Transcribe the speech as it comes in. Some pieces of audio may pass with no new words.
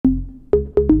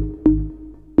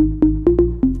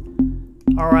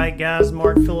Alright guys,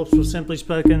 Mark Phillips with Simply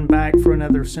Spoken, back for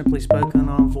another Simply Spoken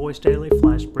on Voice Daily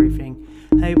Flash Briefing.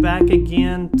 Hey, back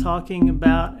again talking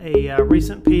about a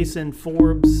recent piece in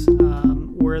Forbes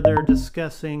where they're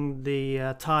discussing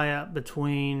the tie-up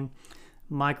between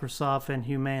Microsoft and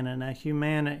Humana. Now,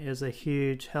 Humana is a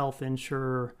huge health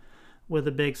insurer with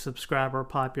a big subscriber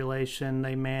population.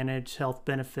 They manage health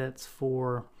benefits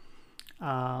for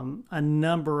a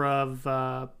number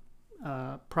of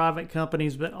private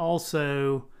companies, but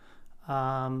also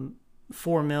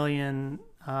 4 million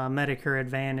Medicare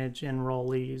Advantage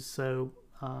enrollees. So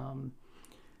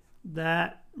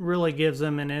that really gives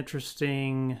them an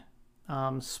interesting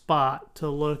spot to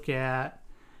look at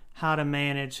how to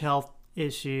manage health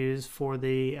issues for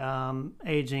the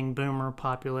aging boomer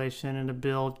population and to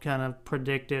build kind of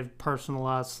predictive,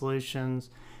 personalized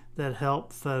solutions that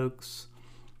help folks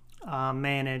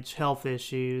manage health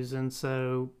issues. And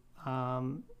so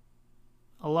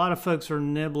a lot of folks are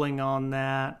nibbling on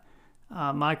that.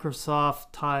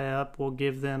 Microsoft tie-up will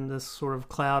give them this sort of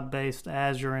cloud-based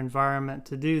Azure environment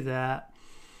to do that.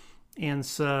 And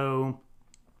so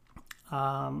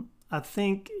I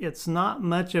think it's not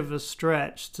much of a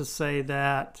stretch to say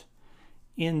that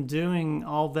in doing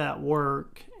all that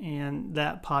work and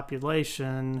that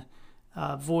population,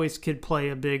 voice could play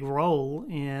a big role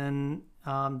in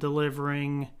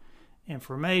delivering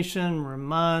information,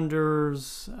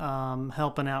 reminders,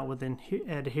 helping out with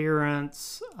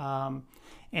adherence. And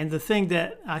the thing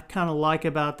that I kind of like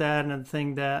about that, and the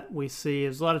thing that we see,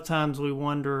 is a lot of times we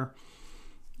wonder,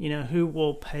 who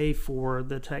will pay for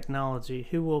the technology?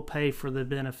 Who will pay for the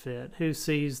benefit? Who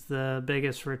sees the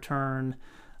biggest return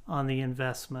on the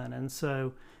investment? And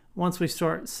so once we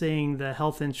start seeing the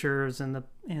health insurers and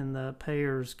the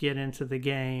payers get into the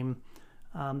game,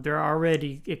 they're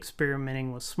already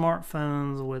experimenting with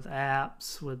smartphones, with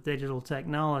apps, with digital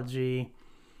technology.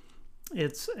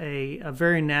 It's a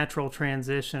very natural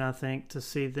transition, I think, to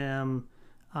see them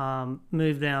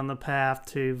move down the path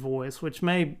to voice, which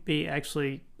may be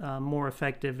actually more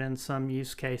effective in some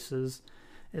use cases.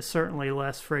 It's certainly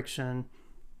less friction.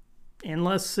 And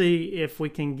let's see if we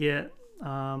can get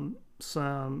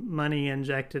some money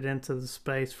injected into the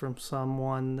space from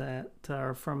someone that,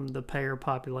 or from the payer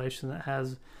population that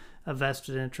has a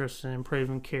vested interest in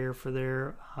improving care for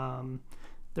their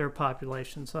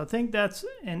population. So I think that's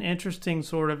an interesting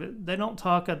sort of, they don't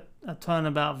talk a ton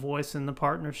about voice in the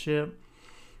partnership,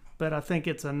 but I think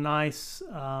it's a nice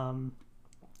kind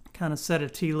of set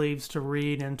of tea leaves to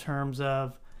read in terms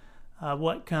of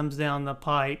what comes down the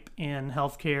pipe in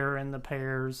healthcare and the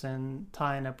payers and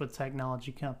tying up with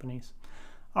technology companies.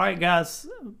 All right, guys,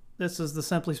 this is the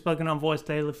Simply Spoken on Voice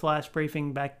Daily Flash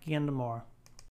Briefing. Back again tomorrow.